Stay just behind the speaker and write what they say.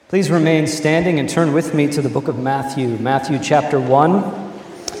Please remain standing and turn with me to the book of Matthew. Matthew chapter 1.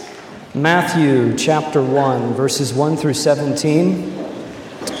 Matthew chapter 1, verses 1 through 17.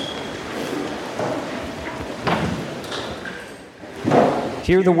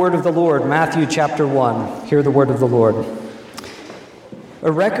 Hear the word of the Lord. Matthew chapter 1. Hear the word of the Lord.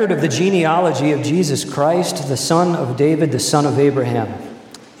 A record of the genealogy of Jesus Christ, the son of David, the son of Abraham.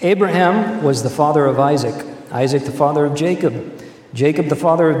 Abraham was the father of Isaac, Isaac the father of Jacob, Jacob the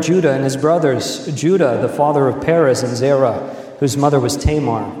father of Judah and his brothers, Judah the father of Perez and Zerah, whose mother was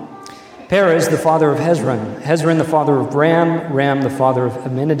Tamar. Perez the father of Hezron, Hezron the father of Ram, Ram the father of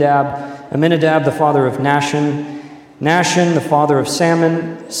Amminadab, Amminadab the father of Nahshon, Nahshon the father of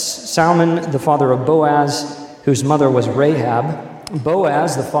Salmon, Salmon the father of Boaz, whose mother was Rahab,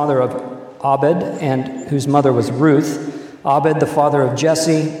 Boaz the father of Obed, and whose mother was Ruth, Obed the father of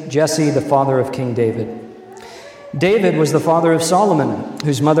Jesse, Jesse the father of King David. David was the father of Solomon,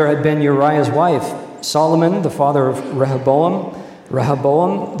 whose mother had been Uriah's wife, Solomon the father of Rehoboam,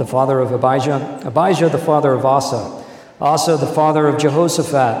 Rehoboam the father of Abijah, Abijah the father of Asa, Asa the father of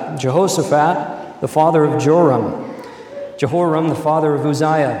Jehoshaphat, Jehoshaphat the father of Joram, Jehoram the father of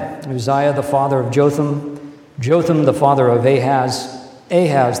Uzziah, Uzziah the father of Jotham, Jotham the father of Ahaz,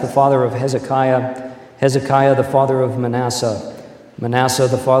 Ahaz the father of Hezekiah, Hezekiah the father of Manasseh, Manasseh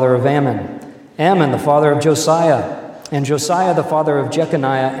the father of Ammon, Ammon the father of Josiah, and Josiah the father of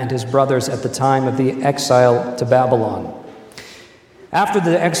Jeconiah and his brothers at the time of the exile to Babylon. After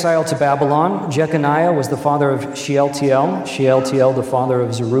the exile to Babylon, Jeconiah was the father of Shealtiel, Shealtiel the father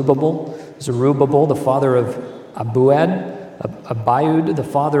of Zerubbabel, Zerubbabel the father of Abiud, Abiud the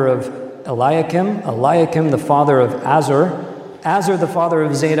father of Eliakim, Eliakim the father of Azor, Azor the father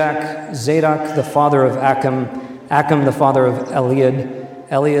of Zadok, Zadok the father of Achim, Achim the father of Eliud,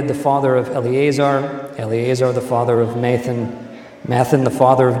 Eliud the father of Eleazar, Eleazar the father of Mathan, Mathan the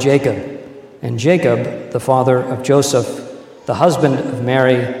father of Jacob, and Jacob the father of Joseph, the husband of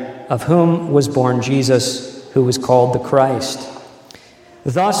Mary, of whom was born Jesus, who was called the Christ.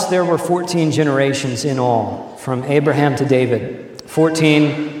 Thus there were 14 generations in all, from Abraham to David,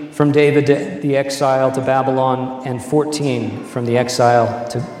 14 from David to the exile to Babylon, and 14 from the exile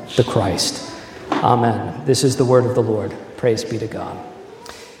to the Christ. Amen. This is the word of the Lord. Praise be to God.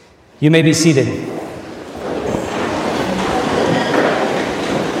 You may be seated.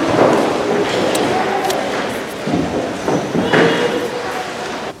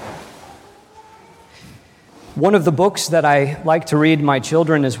 One of the books that I like to read my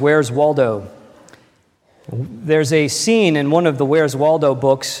children is Where's Waldo? There's a scene in one of the Where's Waldo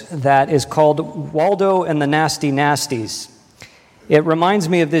books that is called Waldo and the Nasty Nasties. It reminds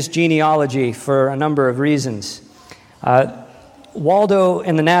me of this genealogy for a number of reasons. Waldo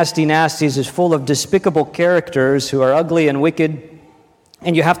and the Nasty Nasties is full of despicable characters who are ugly and wicked,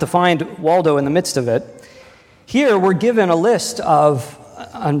 and you have to find Waldo in the midst of it. Here we're given a list of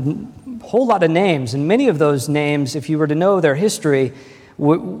a whole lot of names, and many of those names, if you were to know their history,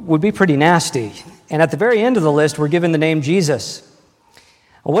 would be pretty nasty. And at the very end of the list, we're given the name Jesus.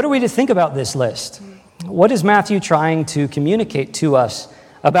 What are we to think about this list? What is Matthew trying to communicate to us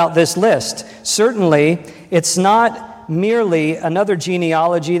about this list? Certainly, it's not merely another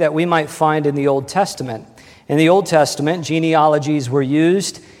genealogy that we might find in the Old Testament. In the Old Testament, genealogies were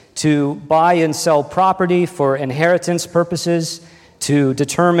used to buy and sell property for inheritance purposes, to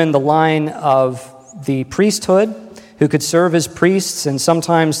determine the line of the priesthood, who could serve as priests, and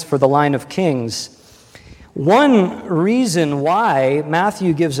sometimes for the line of kings. One reason why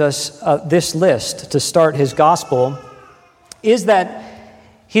Matthew gives us this list to start his gospel is that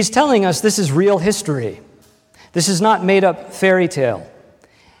he's telling us this is real history. This is not made-up fairy tale.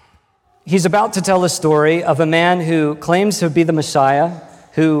 He's about to tell a story of a man who claims to be the Messiah,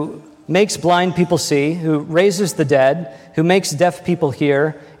 who makes blind people see, who raises the dead, who makes deaf people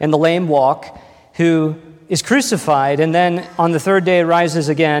hear, and the lame walk, who is crucified, and then on the third day rises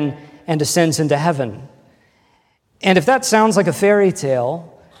again and ascends into heaven. And if that sounds like a fairy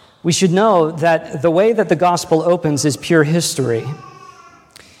tale, we should know that the way that the gospel opens is pure history.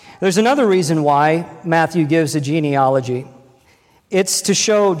 There's another reason why Matthew gives a genealogy. It's to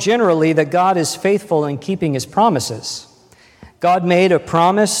show generally that God is faithful in keeping his promises. God made a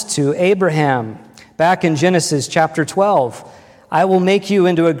promise to Abraham back in Genesis chapter 12. I will make you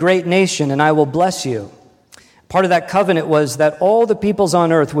into a great nation and I will bless you. Part of that covenant was that all the peoples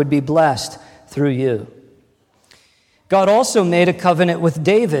on earth would be blessed through you. God also made a covenant with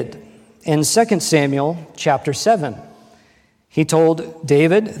David in 2 Samuel chapter 7. He told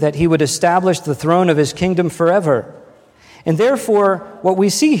David that he would establish the throne of his kingdom forever. And therefore, what we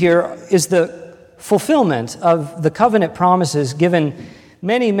see here is the fulfillment of the covenant promises given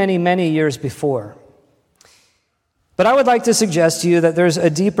many, many, many years before. But I would like to suggest to you that there's a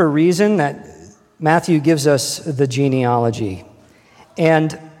deeper reason that Matthew gives us the genealogy.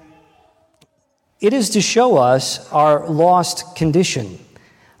 And it is to show us our lost condition.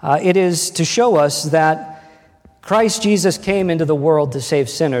 It is to show us that Christ Jesus came into the world to save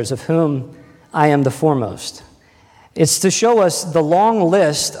sinners, of whom I am the foremost. It's to show us the long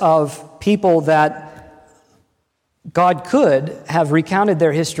list of people that God could have recounted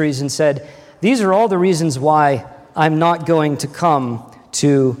their histories and said, these are all the reasons why I'm not going to come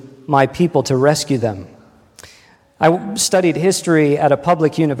to my people to rescue them. I studied history at a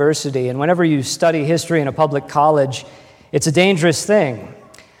public university, and whenever you study history in a public college, it's a dangerous thing,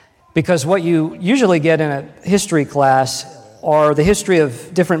 because what you usually get in a history class are the history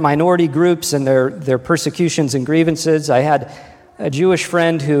of different minority groups and their persecutions and grievances. I had a Jewish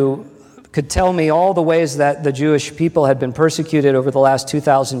friend who could tell me all the ways that the Jewish people had been persecuted over the last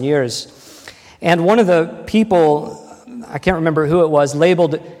 2,000 years. And one of the people, I can't remember who it was,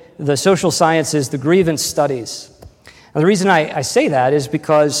 labeled the social sciences the grievance studies. And the reason I say that is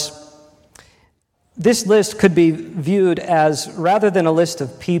because this list could be viewed as, rather than a list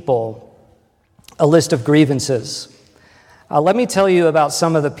of people, a list of grievances. Let me tell you about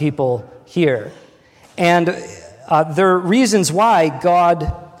some of the people here. And there are reasons why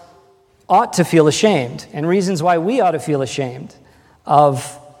God ought to feel ashamed, and reasons why we ought to feel ashamed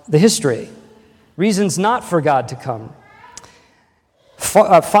of the history. Reasons not for God to come.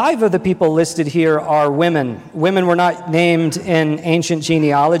 Five of the people listed here are women. Women were not named in ancient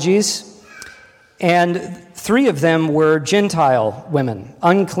genealogies, and three of them were Gentile women,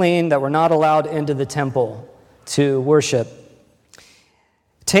 unclean, that were not allowed into the temple to worship.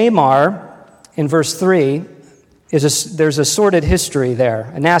 Tamar, in verse 3, there's a sordid history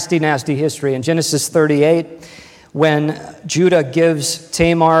there, a nasty, nasty history. In Genesis 38, when Judah gives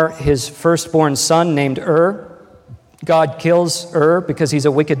Tamar his firstborn son named God kills because he's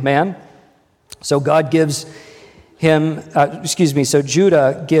a wicked man. So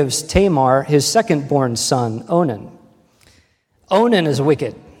Judah gives Tamar his second-born son, Onan. Onan is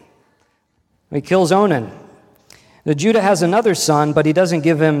wicked. He kills Onan. Now, Judah has another son, but he doesn't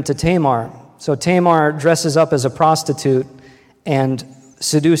give him to Tamar. So Tamar dresses up as a prostitute and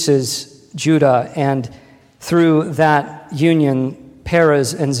seduces Judah, and through that union,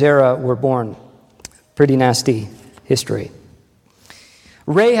 Perez and Zerah were born. Pretty nasty history.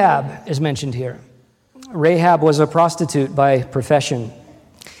 Rahab is mentioned here. Rahab was a prostitute by profession.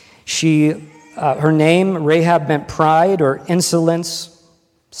 Her name, Rahab, meant pride or insolence,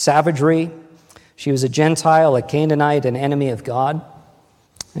 savagery. She was a Gentile, a Canaanite, an enemy of God.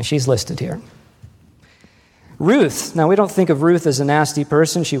 And she's listed here. Ruth. Now, we don't think of Ruth as a nasty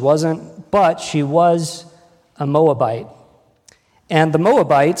person. She wasn't, but she was a Moabite. And the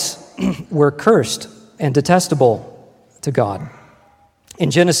Moabites were cursed and detestable to God.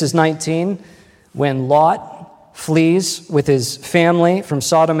 In Genesis 19, when Lot flees with his family from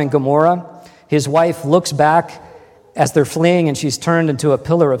Sodom and Gomorrah, his wife looks back as they're fleeing, and she's turned into a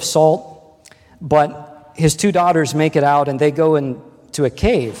pillar of salt. But his two daughters make it out, and they go into a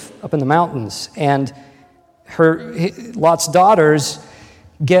cave up in the mountains. And Lot's daughters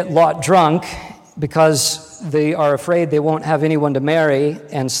get Lot drunk because they are afraid they won't have anyone to marry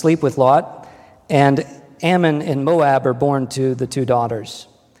and sleep with Lot. And Ammon and Moab are born to the two daughters.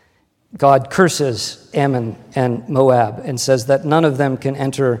 God curses Ammon and Moab and says that none of them can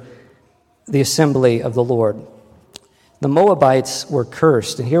enter the assembly of the Lord. The Moabites were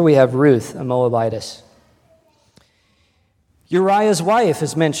cursed, and here we have Ruth, a Moabitess. Uriah's wife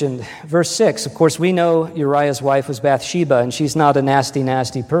is mentioned, verse 6. Of course, we know Uriah's wife was Bathsheba, and she's not a nasty,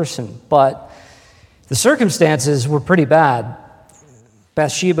 nasty person, but the circumstances were pretty bad.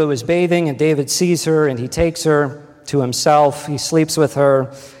 Bathsheba was bathing, and David sees her, and he takes her to himself. He sleeps with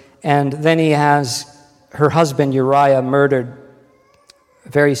her, and then he has her husband Uriah murdered. A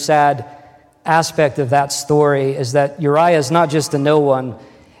very sad aspect of that story is that Uriah is not just a no one.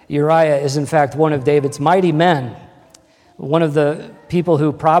 Uriah is, in fact, one of David's mighty men, one of the people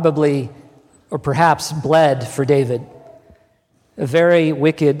who probably or perhaps bled for David. A very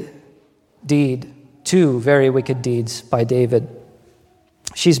wicked deed, two very wicked deeds by David.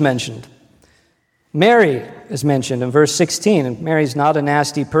 She's mentioned. Mary is mentioned in verse 16. And Mary's not a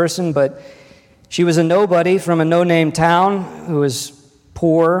nasty person, but she was a nobody from a no-name town who was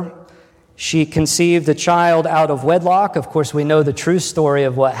poor. She conceived a child out of wedlock. Of course, we know the true story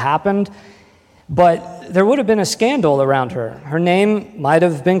of what happened, but there would have been a scandal around her. Her name might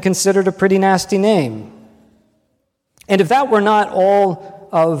have been considered a pretty nasty name. And if that were not all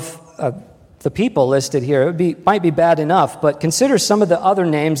of the people listed here. Might be bad enough, but consider some of the other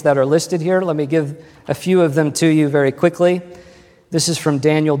names that are listed here. Let me give a few of them to you very quickly. This is from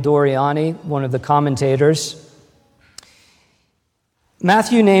Daniel Doriani, one of the commentators.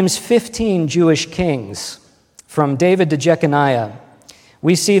 Matthew names 15 Jewish kings, from David to Jeconiah.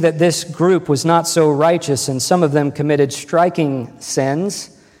 We see that this group was not so righteous, and some of them committed striking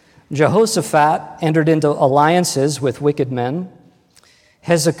sins. Jehoshaphat entered into alliances with wicked men.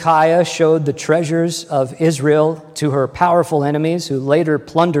 Hezekiah showed the treasures of Israel to her powerful enemies, who later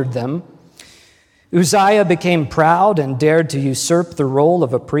plundered them. Uzziah became proud and dared to usurp the role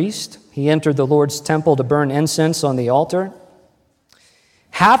of a priest. He entered the Lord's temple to burn incense on the altar.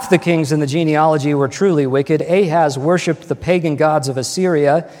 Half the kings in the genealogy were truly wicked. Ahaz worshipped the pagan gods of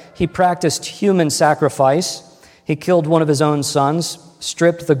Assyria. He practiced human sacrifice. He killed one of his own sons,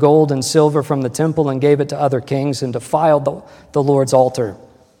 stripped the gold and silver from the temple and gave it to other kings, and defiled the Lord's altar.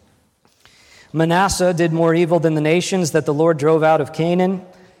 Manasseh did more evil than the nations that the Lord drove out of Canaan.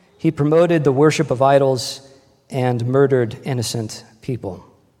 He promoted the worship of idols and murdered innocent people.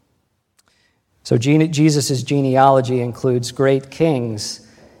 So Jesus' genealogy includes great kings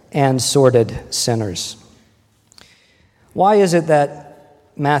and sordid sinners. Why is it that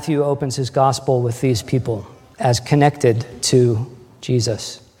Matthew opens his gospel with these people as connected to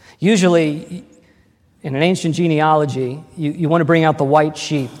Jesus? Usually, in an ancient genealogy, you want to bring out the white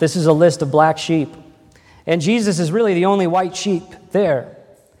sheep. This is a list of black sheep. And Jesus is really the only white sheep there.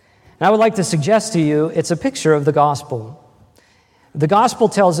 And I would like to suggest to you, it's a picture of the gospel. The gospel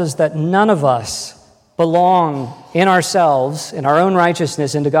tells us that none of us belong in ourselves, in our own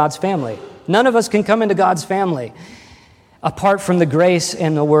righteousness, into God's family. None of us can come into God's family apart from the grace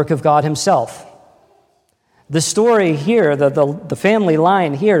and the work of God himself. The story here, the family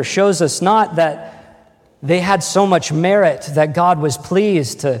line here, shows us not that they had so much merit that God was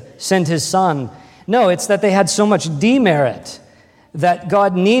pleased to send his son. No, it's that they had so much demerit that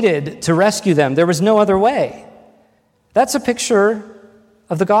God needed to rescue them. There was no other way. That's a picture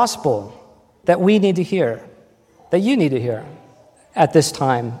of the gospel that we need to hear, that you need to hear at this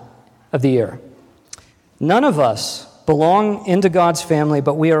time of the year. None of us belong into God's family,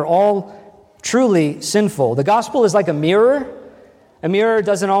 but we are all truly sinful. The gospel is like a mirror. A mirror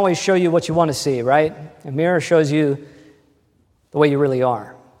doesn't always show you what you want to see, right? A mirror shows you the way you really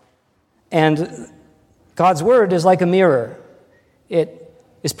are. And God's word is like a mirror. It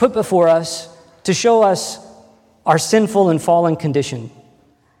is put before us to show us our sinful and fallen condition,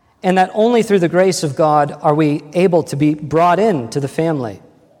 and that only through the grace of God are we able to be brought into the family.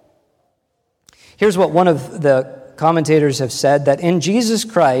 Here's what one of the commentators have said, that in Jesus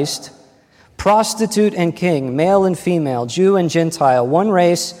Christ, prostitute and king, male and female, Jew and Gentile, one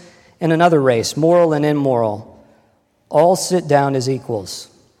race and another race, moral and immoral, all sit down as equals,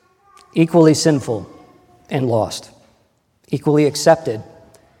 equally sinful and lost, equally accepted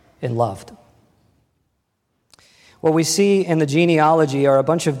and loved. What we see in the genealogy are a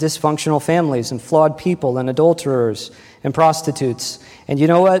bunch of dysfunctional families and flawed people and adulterers and prostitutes. And you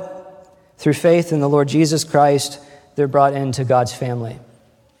know what? Through faith in the Lord Jesus Christ, they're brought into God's family.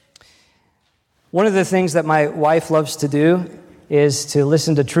 One of the things that my wife loves to do is to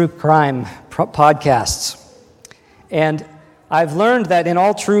listen to true crime podcasts. And I've learned that in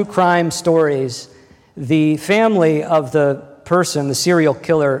all true crime stories, the family of the person, the serial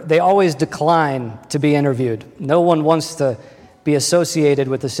killer, they always decline to be interviewed. No one wants to be associated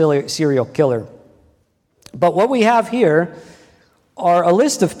with the serial killer. But what we have here are a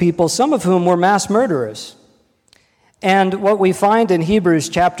list of people, some of whom were mass murderers. And what we find in Hebrews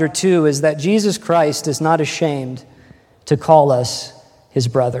chapter 2 is that Jesus Christ is not ashamed to call us his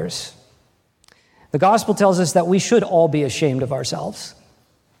brothers. The gospel tells us that we should all be ashamed of ourselves.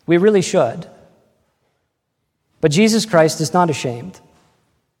 We really should. But Jesus Christ is not ashamed.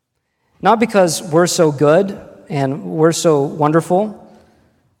 Not because we're so good and we're so wonderful,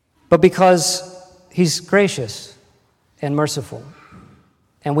 but because he's gracious and merciful,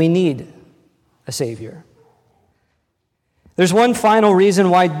 and we need a Savior. There's one final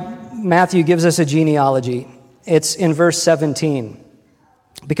reason why Matthew gives us a genealogy. It's in verse 17.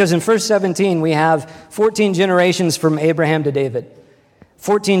 Because in verse 17 we have 14 generations from Abraham to David.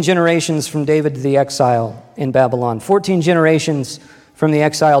 14 generations from David to the exile in Babylon. 14 generations from the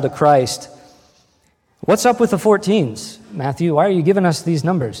exile to Christ. What's up with the 14s, Matthew? Why are you giving us these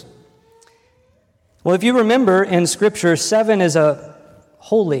numbers? Well, if you remember in Scripture, 7 is a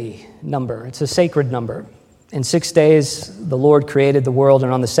holy number. It's a sacred number. In 6 days, the Lord created the world,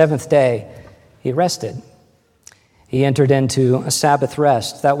 and on the 7th day, he rested. He entered into a Sabbath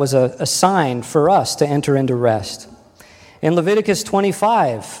rest. That was a sign for us to enter into rest. In Leviticus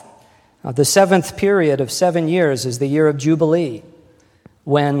 25, The seventh period of 7 years is the year of Jubilee,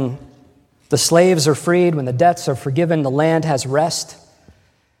 when the slaves are freed, when the debts are forgiven, the land has rest.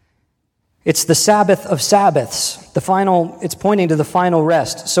 It's the Sabbath of Sabbaths. It's pointing to the final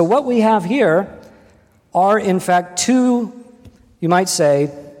rest. So what we have here are, in fact, you might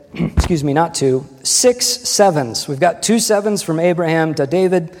say, 6 sevens. We've got 2 sevens from Abraham to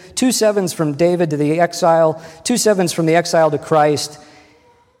David, 2 sevens from David to the exile, 2 sevens from the exile to Christ.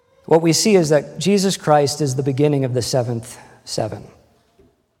 What we see is that Jesus Christ is the beginning of the 7th seven.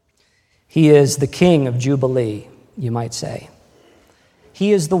 He is the King of Jubilee, you might say.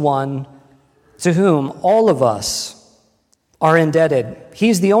 He is the one to whom all of us are indebted.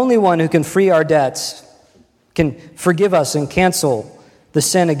 He's the only one who can free our debts, can forgive us and cancel the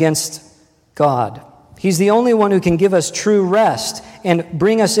sin against God. He's the only one who can give us true rest and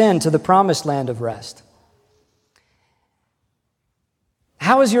bring us into the promised land of rest.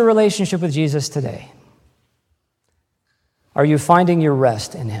 How is your relationship with Jesus today? Are you finding your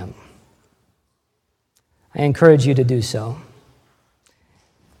rest in him? I encourage you to do so.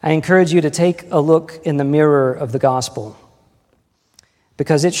 I encourage you to take a look in the mirror of the gospel,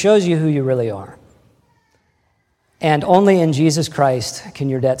 because it shows you who you really are. And only in Jesus Christ can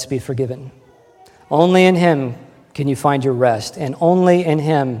your debts be forgiven. Only in him can you find your rest, and only in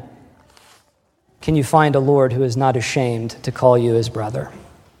him can you find a Lord who is not ashamed to call you his brother.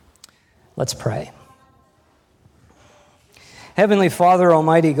 Let's pray. Heavenly Father,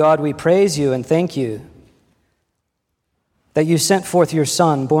 Almighty God, we praise you and thank you that you sent forth your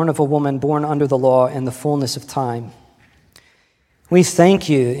Son, born of a woman, born under the law in the fullness of time. We thank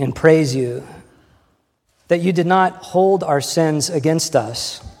you and praise you that you did not hold our sins against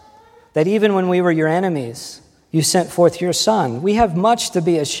us, that even when we were your enemies, you sent forth your Son. We have much to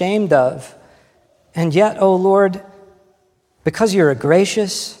be ashamed of, and yet, O Lord, because you're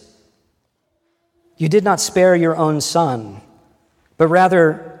gracious, you did not spare your own Son, but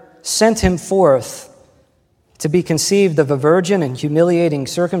rather sent him forth to be conceived of a virgin in humiliating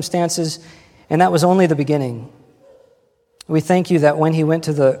circumstances, and that was only the beginning. We thank you that when he went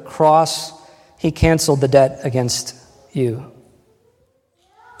to the cross, he canceled the debt against you,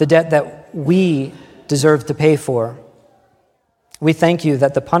 the debt that we deserved to pay for. We thank you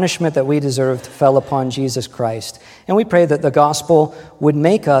that the punishment that we deserved fell upon Jesus Christ, and we pray that the gospel would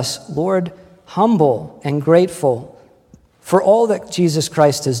make us, Lord, humble and grateful for all that Jesus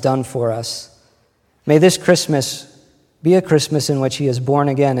Christ has done for us. May this Christmas be a Christmas in which he is born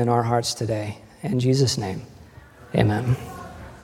again in our hearts today. In Jesus' name, amen.